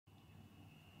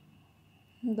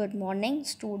Good morning,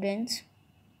 students.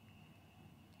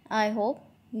 I hope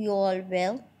you all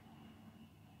well.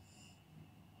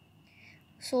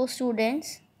 So,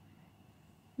 students,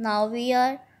 now we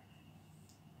are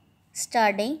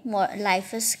studying more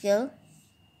life skill.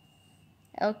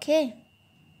 Okay.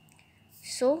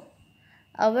 So,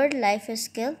 our life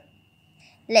skill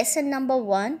lesson number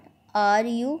 1, are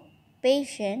you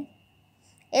patient,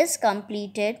 is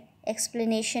completed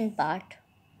explanation part.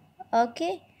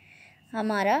 Okay.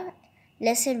 हमारा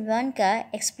lesson 1 का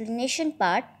explanation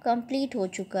part complete हो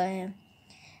चुका है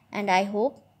and I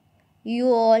hope you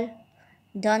all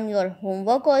done your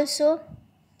homework also.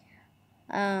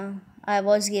 I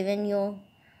was given you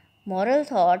moral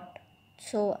thought,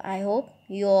 so I hope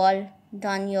you all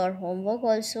done your homework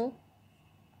also.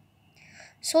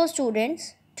 So students,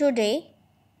 today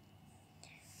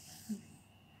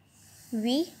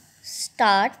we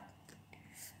start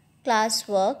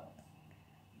classwork.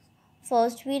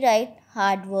 First we write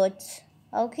hard words.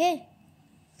 Okay,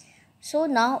 so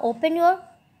now open your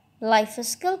life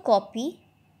skill copy.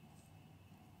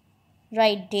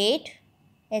 Write date,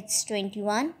 it's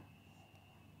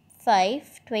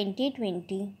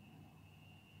 21/5/2020.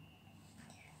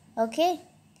 Okay,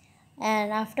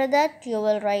 and after that you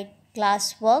will write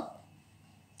classwork.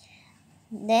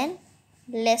 Then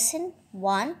lesson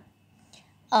 1,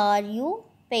 are you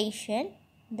patient,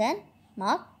 then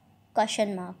mark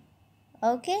question mark.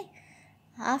 Okay,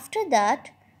 after that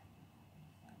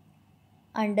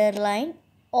underline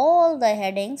all the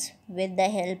headings with the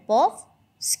help of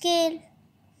scale.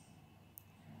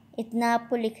 इतना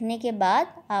आपको लिखने के बाद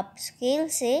आप scale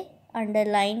से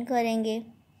underline करेंगे.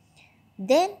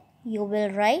 Then you will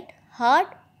write hard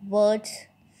words,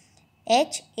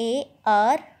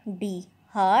 HARD,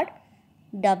 hard,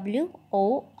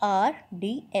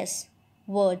 WORDS,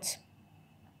 words.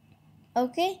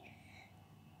 Okay,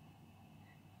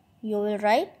 you will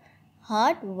write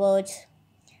hard words.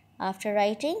 After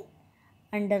writing,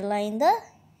 underline the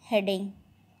heading.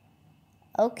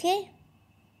 Okay,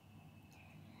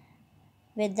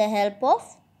 with the help of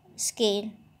scale.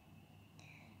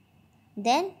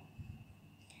 Then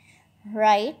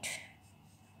write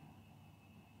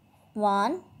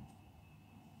 1.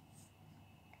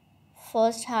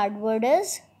 First hard word is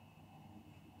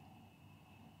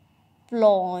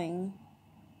plowing,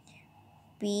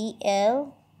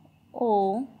 PLOUGH,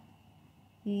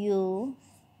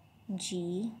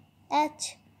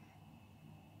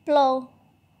 plow.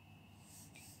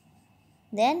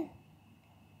 Then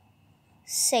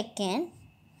second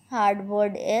hard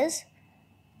word is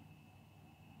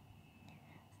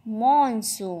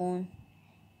monsoon,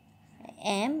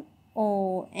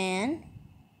 MONSOON,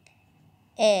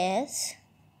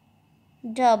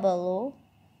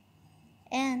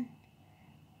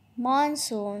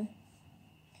 monsoon.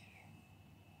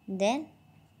 Then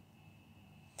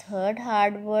third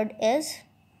hard word is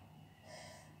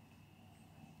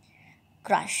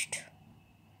crushed,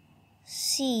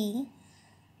 CURSED,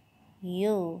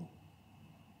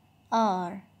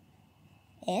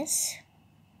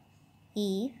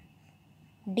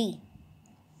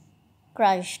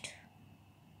 crushed.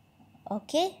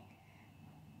 Okay,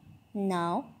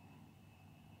 now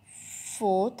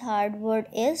fourth hard word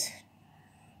is,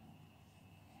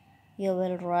 you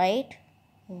will write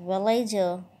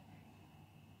villager,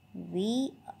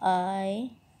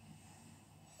 VILLAGERS,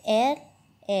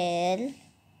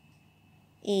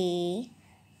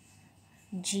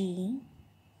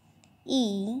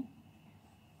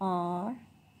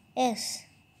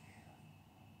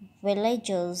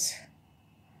 villagers.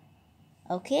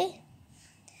 Okay,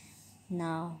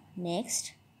 now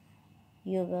next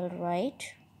you will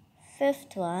write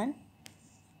fifth one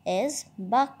is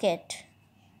bucket,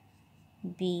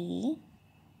 BUCKETS,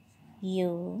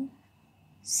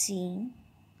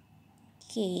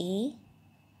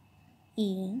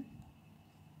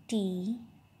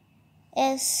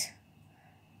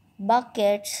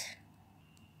 buckets.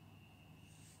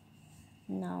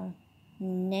 Now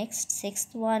next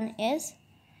sixth one is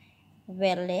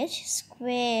village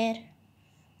square,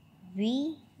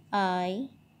 VILLAGE,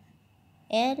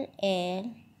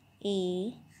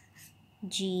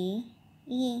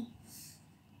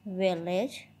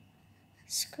 village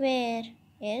square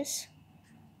is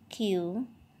QUARE.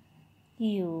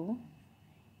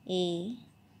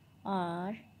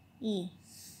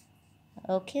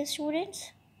 Okay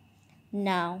students,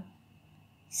 now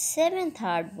seventh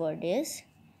hard word is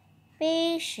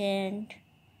patient,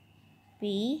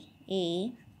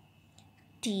 PATIENCE,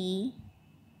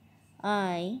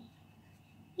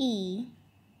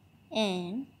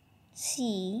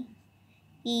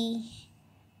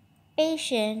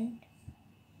 patient.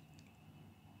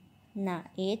 Now,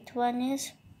 eighth one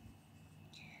is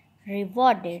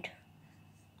rewarded.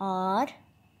 R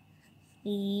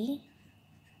E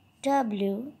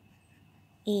W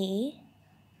A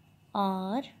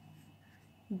R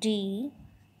D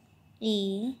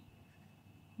E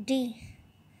D.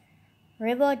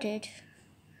 Rewarded.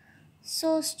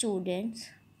 So, students,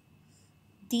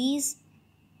 these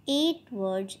 8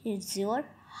 words is your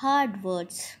hard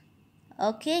words.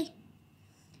 Okay,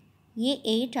 ये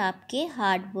 8 आपके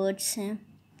hard words हैं.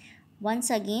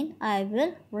 Once again, I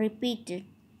will repeat it.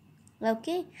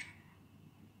 Okay.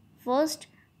 First,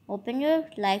 open your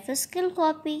life skill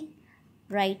copy.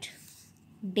 Write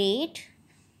date,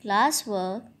 class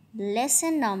work,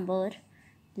 lesson number,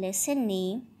 lesson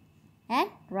name, and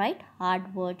write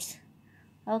hard words.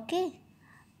 Okay.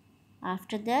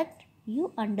 After that,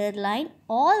 you underline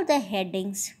all the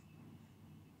headings.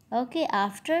 Okay.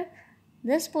 After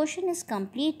this portion is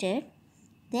completed,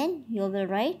 then you will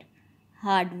write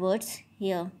hard words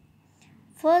here.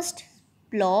 First,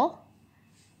 plow.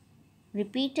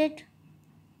 Repeat it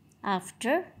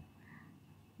after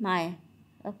my.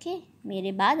 Okay,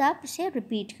 मेरे बाद आप इसे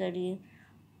repeat करिए.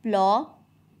 Plow,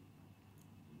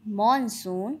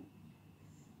 monsoon,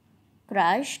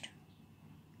 crushed,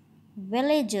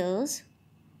 villagers,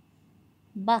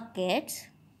 buckets,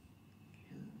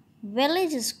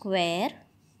 village square,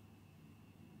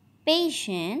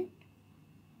 patient,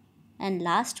 and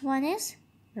last one is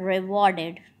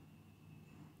rewarded.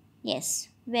 Yes,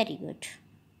 very good.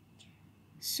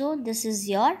 So this is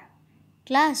your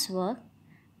classwork.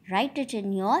 Write it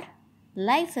in your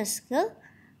life skill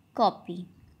copy.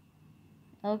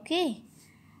 Okay.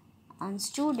 And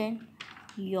student,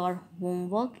 your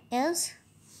homework is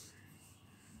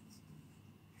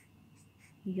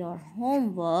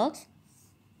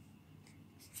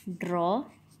draw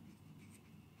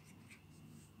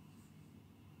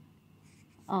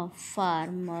a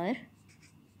farmer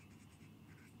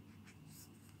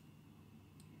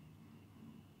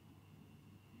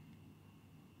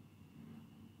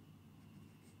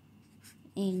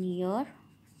in your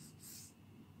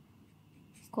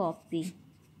copy.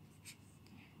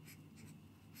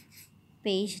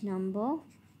 Page number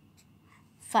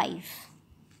 5.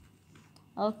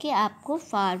 Okay, आपको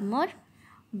farmer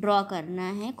draw करना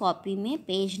है copy में.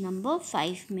 Page number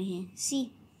 5 में है. सी,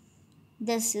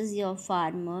 this is your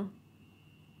farmer.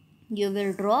 You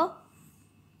will draw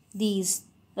these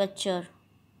picture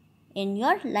in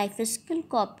your life skill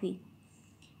copy.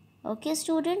 Okay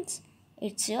students,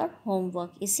 it's your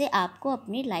homework. इसे आपको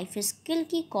अपनी life skill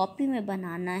की कॉपी में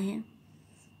बनाना है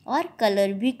और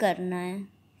कलर भी करना है.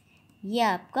 ये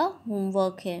आपका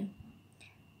होमवर्क है.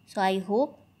 सो I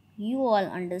hope you all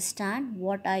understand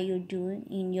what are you doing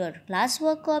in your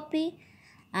classwork copy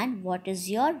and what is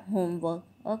your homework.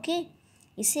 Okay,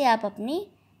 इसे आप अपनी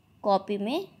कॉपी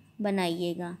में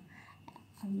बनाइएगा.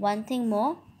 वन थिंग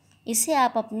मोर, इसे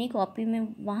आप अपनी कॉपी में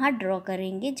वहाँ ड्रॉ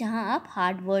करेंगे जहाँ आप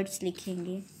हार्ड वर्ड्स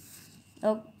लिखेंगे.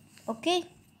 ओके,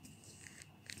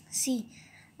 सी,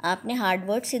 आपने हार्ड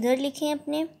वर्ड्स इधर लिखे हैं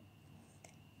अपने,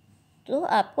 तो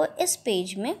आपको इस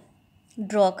पेज में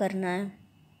ड्रॉ करना है.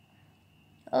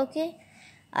 Okay,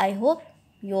 I hope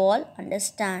you all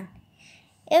understand.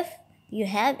 If you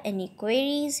have any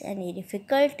queries, any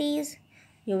difficulties,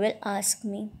 you will ask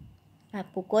me.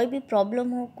 आपको कोई भी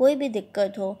प्रॉब्लम हो, कोई भी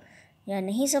दिक्कत हो या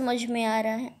नहीं समझ में आ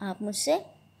रहा है, आप मुझसे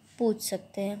पूछ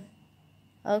सकते हैं.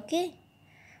 Okay,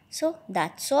 so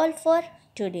that's all for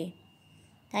today.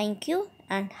 Thank you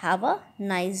and have a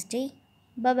nice day.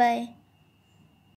 Bye bye.